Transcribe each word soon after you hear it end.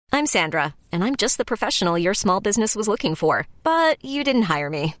I'm Sandra, and I'm just the professional your small business was looking for. But you didn't hire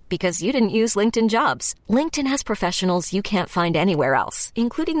me because you didn't use LinkedIn Jobs. LinkedIn has professionals you can't find anywhere else,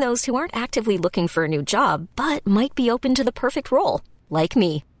 including those who aren't actively looking for a new job, but might be open to the perfect role, like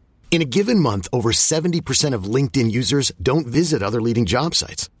me. In a given month, over 70% of LinkedIn users don't visit other leading job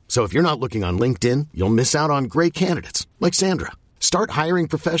sites. So if you're not looking on LinkedIn, you'll miss out on great candidates like Sandra. Start hiring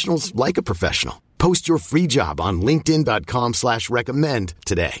professionals like a professional. Post your free job on linkedin.com/recommend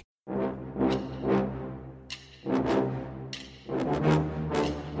today.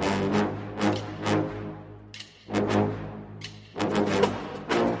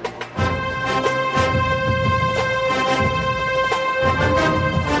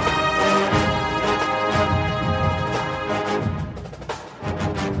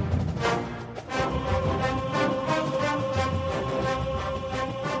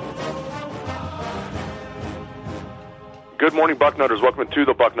 Good morning, Bucknutters. Welcome to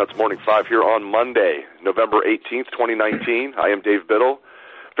the Bucknuts Morning Five here on Monday, November 18th, 2019. I am Dave Biddle.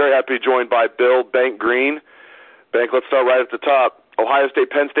 Very happy to be joined by Bill Bank Green. Bank, let's start right at the top. Ohio State,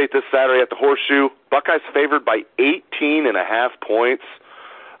 Penn State this Saturday at the Horseshoe. Buckeyes favored by 18.5 points.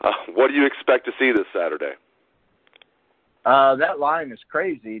 What do you expect to see this Saturday? That line is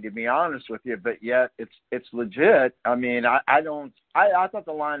crazy, to be honest with you, but yet it's legit. I mean, I thought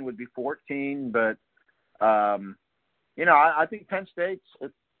the line would be 14, but I think Penn State's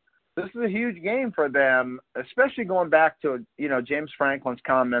this is a huge game for them, especially going back to, James Franklin's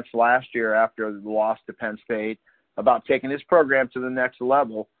comments last year after the loss to Penn State about taking his program to the next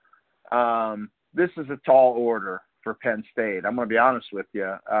level. This is a tall order for Penn State. I'm going to be honest with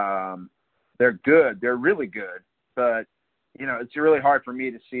you. They're good. They're really good. But, it's really hard for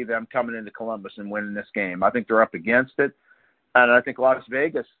me to see them coming into Columbus and winning this game. I think they're up against it. And I think Las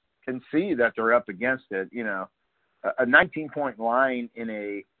Vegas can see that they're up against it. A 19-point line in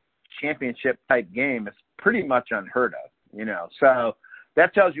a championship-type game is pretty much unheard of, So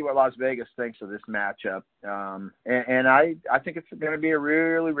that tells you what Las Vegas thinks of this matchup. And I think it's going to be a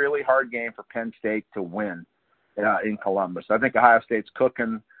really, really hard game for Penn State to win in Columbus. I think Ohio State's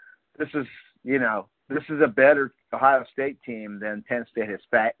cooking. This is a better Ohio State team than Penn State has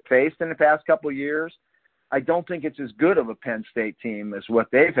faced in the past couple of years. I don't think it's as good of a Penn State team as what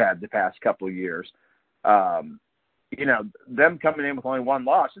they've had the past couple of years. Them coming in with only one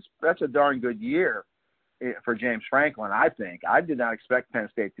loss, that's a darn good year for James Franklin, I think. I did not expect Penn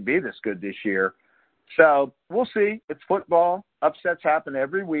State to be this good this year. So we'll see. It's football. Upsets happen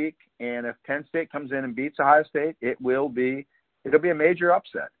every week. And if Penn State comes in and beats Ohio State, it'll be a major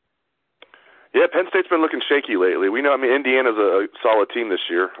upset. Yeah, Penn State's been looking shaky lately. We know, Indiana's a solid team this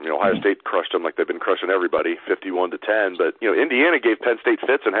year. Ohio State crushed them like they've been crushing everybody, 51-10. But, Indiana gave Penn State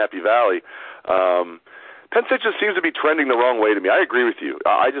fits in Happy Valley. Penn State just seems to be trending the wrong way to me. I agree with you.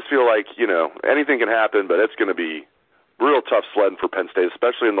 I just feel like, anything can happen, but it's going to be real tough sledding for Penn State,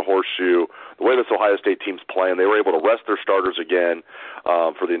 especially in the Horseshoe. The way this Ohio State team's playing, they were able to rest their starters again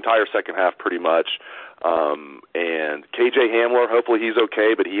for the entire second half pretty much. And KJ Hamler, hopefully he's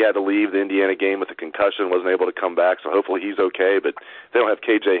okay, but he had to leave the Indiana game with a concussion, wasn't able to come back, so hopefully he's okay. But if they don't have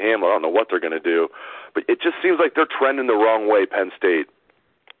KJ Hamler, I don't know what they're going to do. But it just seems like they're trending the wrong way, Penn State.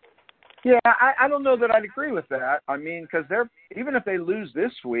 Yeah, I don't know that I'd agree with that. Because even if they lose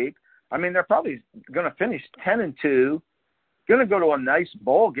this week, they're probably going to finish 10-2, going to go to a nice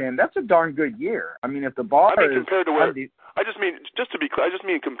bowl game. That's a darn good year. If the bar is compared to where just to be clear, I just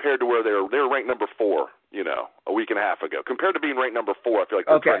mean compared to where they were ranked number 4, a week and a half ago. Compared to being ranked number 4, I feel like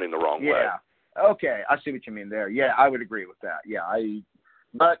they're trending the wrong way. Okay, I see what you mean there. Yeah, I would agree with that. Yeah,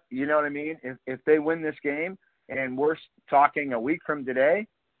 but you know what I mean? If they win this game, and we're talking a week from today,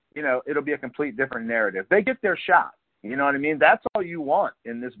 it'll be a complete different narrative. They get their shot. You know what I mean? That's all you want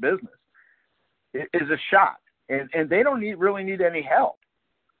in this business is a shot. And they don't really need any help.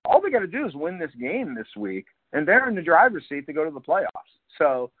 All they got to do is win this game this week, and they're in the driver's seat to go to the playoffs.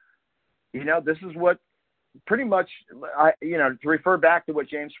 So, this is what pretty much, to refer back to what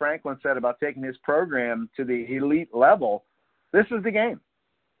James Franklin said about taking his program to the elite level, this is the game.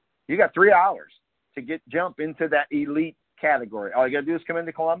 You got 3 hours to jump into that elite category. All you got to do is come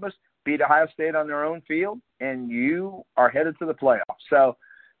into Columbus, beat Ohio State on their own field, and you are headed to the playoffs. So,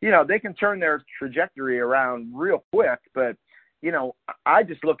 they can turn their trajectory around real quick, but, I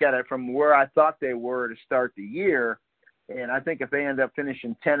just look at it from where I thought they were to start the year, and I think if they end up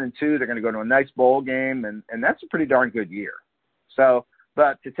finishing 10-2, they're going to go to a nice bowl game, and that's a pretty darn good year. So,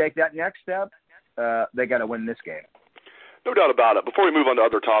 but to take that next step, they got to win this game. No doubt about it. Before we move on to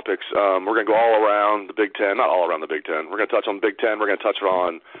other topics, we're going to go all around the Big Ten. Not all around the Big Ten. We're going to touch on the Big Ten. We're going to touch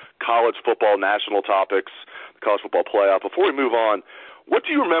on college football national topics, the college football playoff. Before we move on, What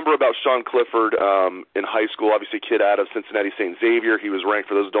do you remember about Sean Clifford in high school? Obviously, kid out of Cincinnati St. Xavier. He was ranked,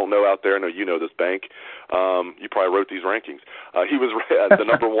 for those who don't know out there, I know you know this, Bank. You probably wrote these rankings. He was the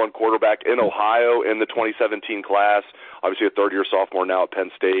number one quarterback in Ohio in the 2017 class. Obviously, a third-year sophomore now at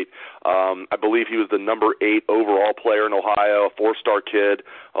Penn State. I believe he was the number 8 overall player in Ohio, a 4-star kid.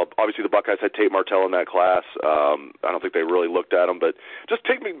 Obviously, the Buckeyes had Tate Martell in that class. I don't think they really looked at him. But just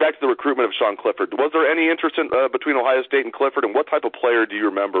take me back to the recruitment of Sean Clifford. Was there any interest in, between Ohio State and Clifford, and what type of player do you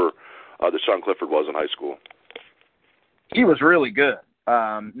remember that Sean Clifford was in high school? He was really good.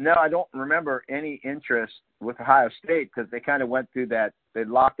 No, I don't remember any interest with Ohio State because they kind of went through that. They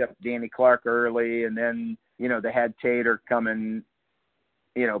locked up Danny Clark early, and then, they had Tater coming,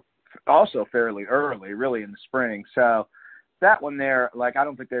 also fairly early, really in the spring. So that one there, I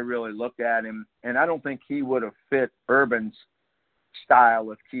don't think they really looked at him, and I don't think he would have fit Urban's style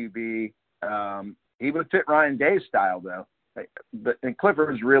of QB. He would fit Ryan Day's style, though. And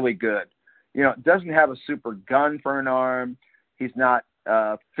Clifford is really good. Doesn't have a super gun for an arm. He's not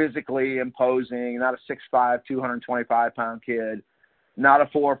physically imposing, not a 6'5", 225-pound kid, not a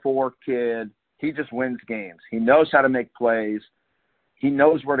 4'4" kid. He just wins games. He knows how to make plays. He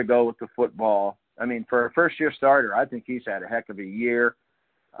knows where to go with the football. I mean, for a first-year starter, I think he's had a heck of a year.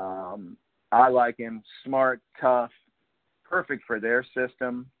 I like him. Smart, tough, perfect for their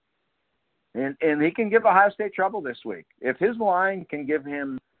system. And he can give Ohio State trouble this week. If his line can give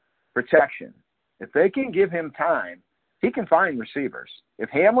him protection, if they can give him time, he can find receivers.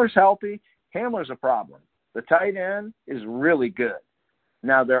 If Hamler's healthy, Hamler's a problem. The tight end is really good.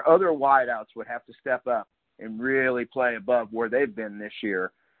 Now, their other wideouts would have to step up and really play above where they've been this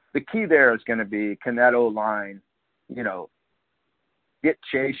year. The key there is going to be, can that O-line, get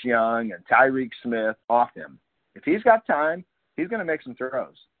Chase Young and Tyreek Smith off him. If he's got time, he's going to make some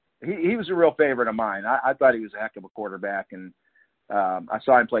throws. He was a real favorite of mine. I thought he was a heck of a quarterback, and I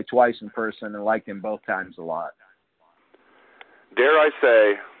saw him play twice in person and liked him both times a lot. Dare I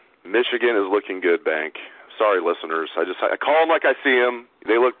say, Michigan is looking good, Bank. Sorry, listeners. I call them like I see them.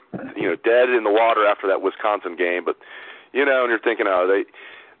 They look, dead in the water after that Wisconsin game. But, and you're thinking,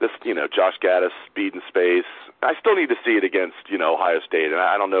 Josh Gaddis, speed and space. I still need to see it against, Ohio State, and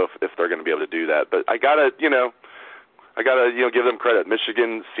I don't know if they're going to be able to do that. But I gotta give them credit.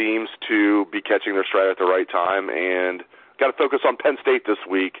 Michigan seems to be catching their stride at the right time, and got to focus on Penn State this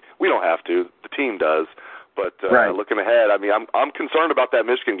week. We don't have to. The team does. But right. Looking ahead, I mean, I'm concerned about that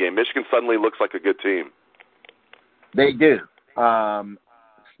Michigan game. Michigan suddenly looks like a good team. They do.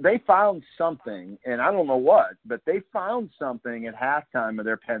 They found something, and I don't know what, but they found something at halftime of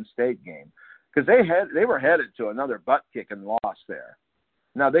their Penn State game because they were headed to another butt-kicking loss there.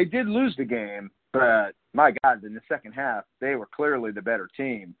 Now, they did lose the game, but, my God, in the second half, they were clearly the better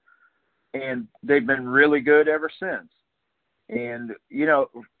team, and they've been really good ever since. And,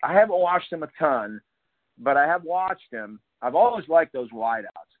 I haven't watched them a ton, but I have watched them. I've always liked those wideouts.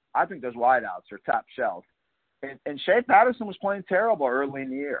 I think those wideouts are top shelf. And Shea Patterson was playing terrible early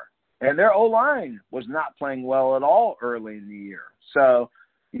in the year. And their O-line was not playing well at all early in the year. So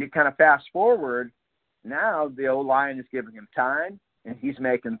you kind of fast forward, now the O-line is giving him time, and he's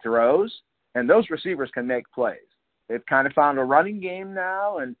making throws, and those receivers can make plays. They've kind of found a running game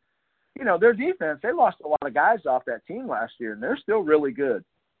now, and, their defense, they lost a lot of guys off that team last year, and they're still really good.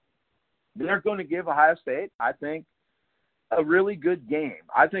 They're going to give Ohio State, I think, a really good game.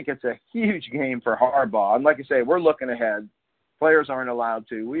 I think it's a huge game for Harbaugh. And like I say, we're looking ahead. Players aren't allowed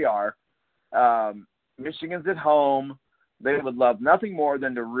to. We are. Michigan's at home. They would love nothing more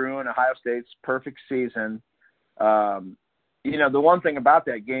than to ruin Ohio State's perfect season. The one thing about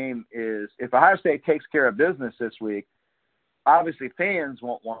that game is if Ohio State takes care of business this week, obviously fans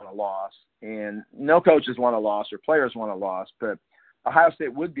won't want a loss, and no coaches want a loss or players want a loss, but Ohio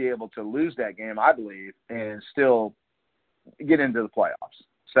State would be able to lose that game, I believe, and still get into the playoffs.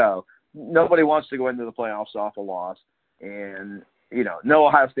 So nobody wants to go into the playoffs off a loss. And, no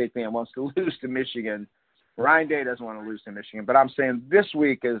Ohio State fan wants to lose to Michigan. Ryan Day doesn't want to lose to Michigan. But I'm saying this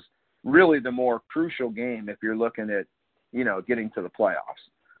week is really the more crucial game if you're looking at, getting to the playoffs.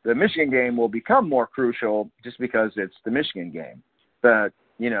 The Michigan game will become more crucial just because it's the Michigan game. But,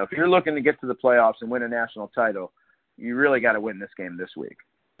 if you're looking to get to the playoffs and win a national title, you really got to win this game this week.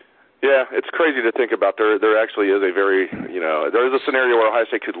 Yeah, it's crazy to think about. There actually is a very, there is a scenario where Ohio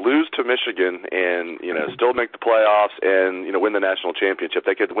State could lose to Michigan and, still make the playoffs and, win the national championship.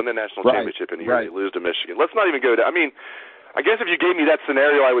 They could win the national championship and they lose to Michigan. Let's not even go to, I guess if you gave me that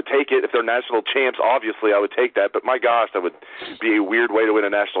scenario, I would take it. If they're national champs, obviously I would take that. But my gosh, that would be a weird way to win a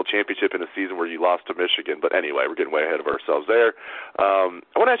national championship in a season where you lost to Michigan. But anyway, we're getting way ahead of ourselves there. I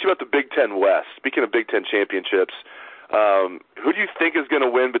want to ask you about the Big Ten West. Speaking of Big Ten championships, Who do you think is going to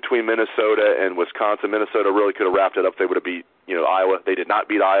win between Minnesota and Wisconsin? Minnesota really could have wrapped it up if they would have beat, Iowa. They did not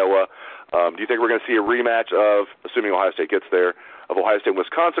beat Iowa. Do you think we're going to see a rematch of, assuming Ohio State gets there, of Ohio State and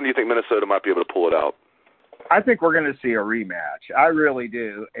Wisconsin? Do you think Minnesota might be able to pull it out? I think we're going to see a rematch. I really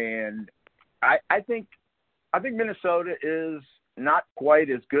do. And I think Minnesota is not quite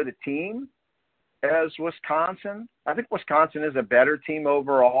as good a team as Wisconsin. I think Wisconsin is a better team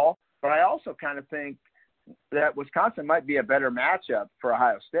overall, but I also kind of think that Wisconsin might be a better matchup for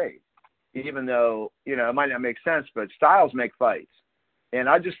Ohio State, even though, it might not make sense, but styles make fights. And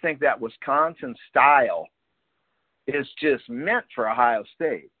I just think that Wisconsin style is just meant for Ohio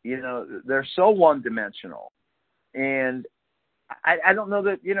State. They're so one-dimensional. And I don't know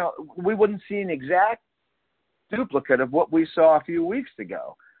that, we wouldn't see an exact duplicate of what we saw a few weeks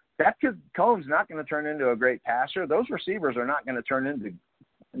ago. That kid Cohn's not going to turn into a great passer. Those receivers are not going to turn into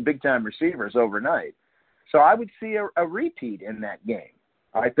big-time receivers overnight. So I would see a repeat in that game.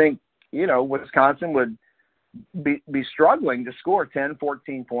 I think, Wisconsin would be struggling to score 10,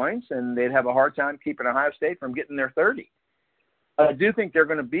 14 points, and they'd have a hard time keeping Ohio State from getting their 30. I do think they're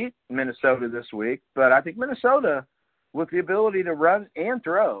going to beat Minnesota this week, but I think Minnesota, with the ability to run and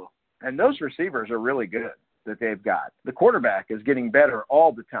throw, and those receivers are really good that they've got. The quarterback is getting better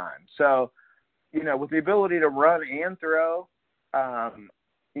all the time. So, with the ability to run and throw, I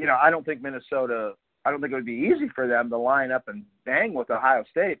don't think it would be easy for them to line up and bang with Ohio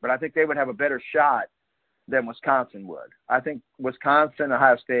State, but I think they would have a better shot than Wisconsin would. I think Wisconsin,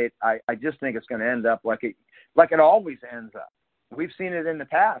 Ohio State, I just think it's going to end up like it always ends up. We've seen it in the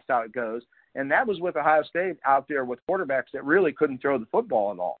past how it goes, and that was with Ohio State out there with quarterbacks that really couldn't throw the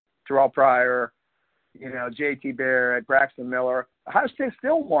football at all. Terrell Pryor, J.T. Barrett, Braxton Miller. Ohio State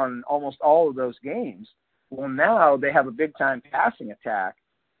still won almost all of those games. Well, now they have a big-time passing attack,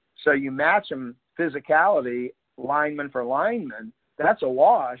 so you match them physicality, lineman for lineman, that's a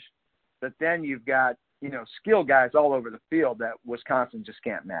wash, but then you've got, skill guys all over the field that Wisconsin just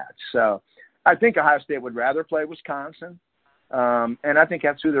can't match. So I think Ohio State would rather play Wisconsin, and I think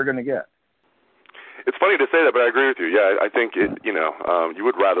that's who they're going to get. It's funny to say that, but I agree with you. Yeah, I think you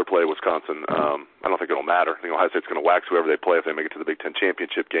would rather play Wisconsin. I don't think it'll matter. I think Ohio State's going to wax whoever they play if they make it to the Big Ten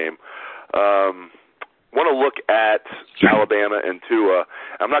championship game. Want to look at Alabama and Tua.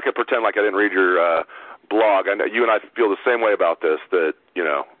 I'm not going to pretend like I didn't read your blog. I know you and I feel the same way about this. That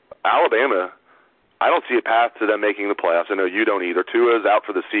Alabama, I don't see a path to them making the playoffs. I know you don't either. Tua is out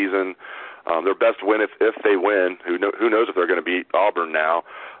for the season. Their best win if they win. Who knows if they're going to beat Auburn now?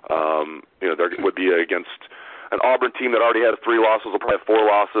 There would be against an Auburn team that already had 3 losses. They'll probably have 4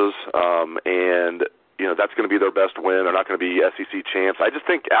 losses, and that's going to be their best win. They're not going to be SEC champs. I just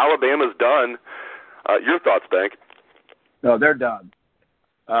think Alabama's done. Your thoughts, Bank? No, they're done.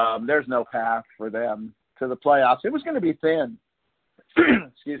 There's no path for them to the playoffs. It was going to be thin.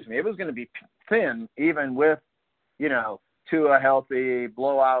 Excuse me. It was going to be thin, even with Tua healthy,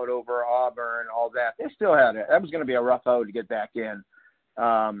 blowout over Auburn, all that. They still had it. That was going to be a rough hoe to get back in.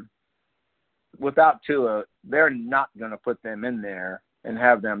 Without Tua, they're not going to put them in there and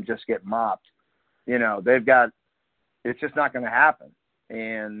have them just get mopped. It's just not going to happen.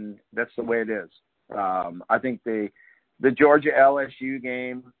 And that's the way it is. I think the Georgia LSU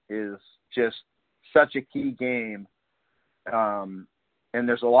game is just such a key game. And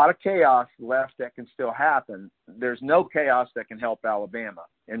there's a lot of chaos left that can still happen. There's no chaos that can help Alabama,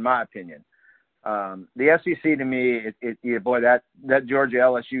 in my opinion. The SEC, to me, that Georgia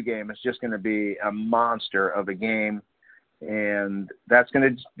LSU game is just going to be a monster of a game, and that's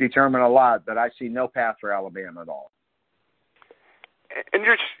going to determine a lot. But I see no path for Alabama at all. And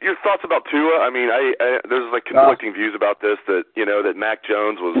your thoughts about Tua? I mean, there's conflicting views about this. That that Mac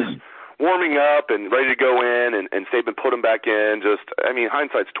Jones was warming up and ready to go in, and Saban put him back in.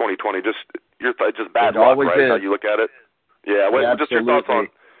 Hindsight's 20/20. Just bad luck, right? Is. How you look at it. Yeah. Just your thoughts on.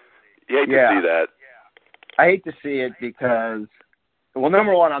 You hate to see that. I hate to see it because, well,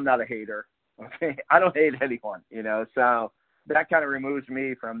 number one, I'm not a hater. Okay, I don't hate anyone. So that kind of removes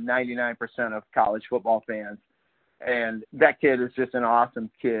me from 99% of college football fans. And that kid is just an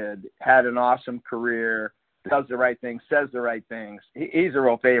awesome kid, had an awesome career, does the right things, says the right things. He's a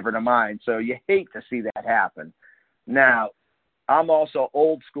real favorite of mine, so you hate to see that happen. Now, I'm also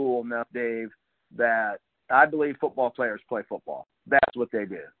old school enough, Dave, that I believe football players play football. That's what they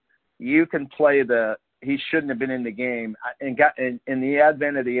do. You can play he shouldn't have been in the game. And in the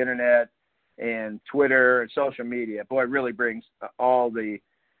advent of the internet and Twitter and social media, boy, it really brings all the,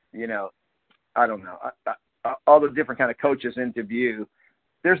 all the different kind of coaches into view.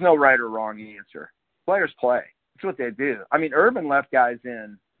 There's no right or wrong answer. Players play. That's what they do. I mean, Urban left guys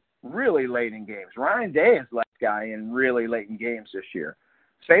in really late in games. Ryan Day has led guy in really late in games this year.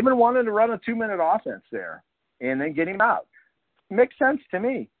 Saban wanted to run a 2-minute offense there and then get him out. Makes sense to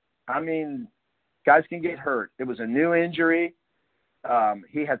me. I mean, guys can get hurt. It was a new injury.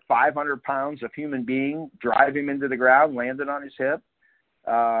 He had 500 pounds of human being drive him into the ground, landed on his hip.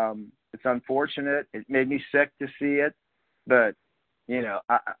 It's unfortunate. It made me sick to see it. But, you know,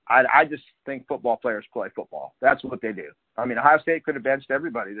 I just think football players play football. That's what they do. I mean, Ohio State could have benched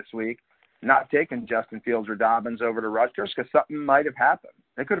everybody this week, not taken Justin Fields or Dobbins over to Rutgers because something might have happened.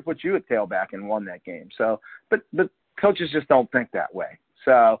 They could have put you at tailback and won that game. So, but coaches just don't think that way.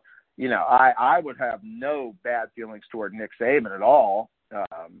 So, you know, I would have no bad feelings toward Nick Saban at all.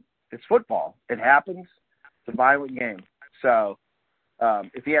 It's football. It happens. It's a violent game. So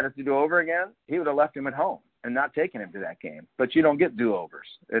if he had to do over again, he would have left him at home and not taken him to that game. But you don't get do-overs.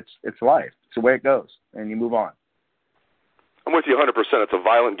 It's life. It's the way it goes, and you move on. I'm with you 100%. It's a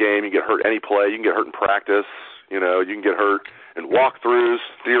violent game. You can get hurt any play. You can get hurt in practice. You know, you can get hurt in walkthroughs,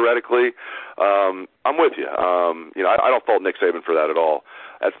 theoretically. I'm with you. You know, I don't fault Nick Saban for that at all.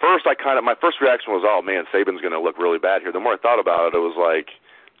 At first, my first reaction was, oh, man, Saban's going to look really bad here. The more I thought about it, it was like,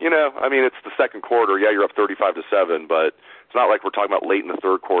 you know, I mean, it's the second quarter. Yeah, you're up 35-7, but it's not like we're talking about late in the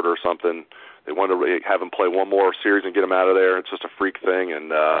third quarter or something. They wanted to have him play one more series and get him out of there. It's just a freak thing, and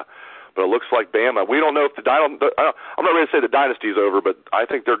but it looks like Bama. We don't know if I'm not ready to say the dynasty's over, but I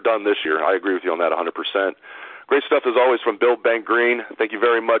think they're done this year. I agree with you on that 100%. Great stuff as always from Bill Bank Green. Thank you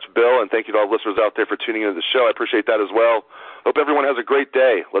very much, Bill, and thank you to all the listeners out there for tuning into the show. I appreciate that as well. Hope everyone has a great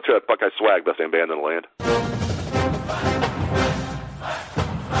day. Let's hear that Buckeye swag, best damn band in the land.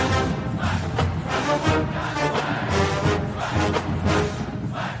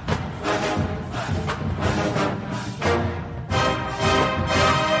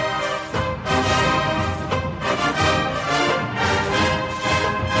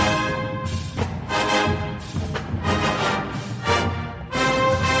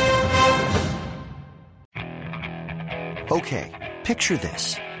 Okay, picture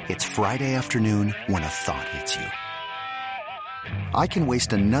this. It's Friday afternoon when a thought hits you. I can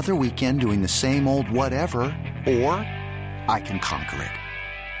waste another weekend doing the same old whatever, or I can conquer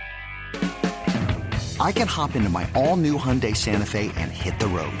it. I can hop into my all-new Hyundai Santa Fe and hit the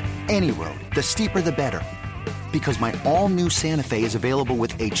road. Any road. The steeper, the better. Because my all-new Santa Fe is available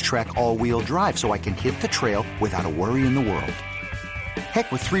with H-Track all-wheel drive, so I can hit the trail without a worry in the world.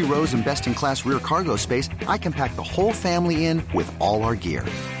 Heck, with 3 rows and best-in-class rear cargo space, I can pack the whole family in with all our gear.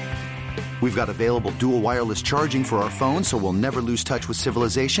 We've got available dual wireless charging for our phones, so we'll never lose touch with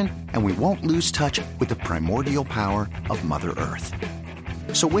civilization, and we won't lose touch with the primordial power of Mother Earth.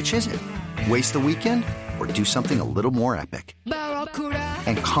 So which is it? Waste the weekend or do something a little more epic?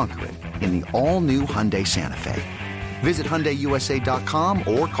 And conquer it in the all-new Hyundai Santa Fe. Visit HyundaiUSA.com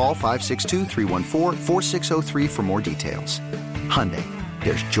or call 562-314-4603 for more details. Hyundai,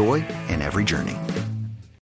 there's joy in every journey.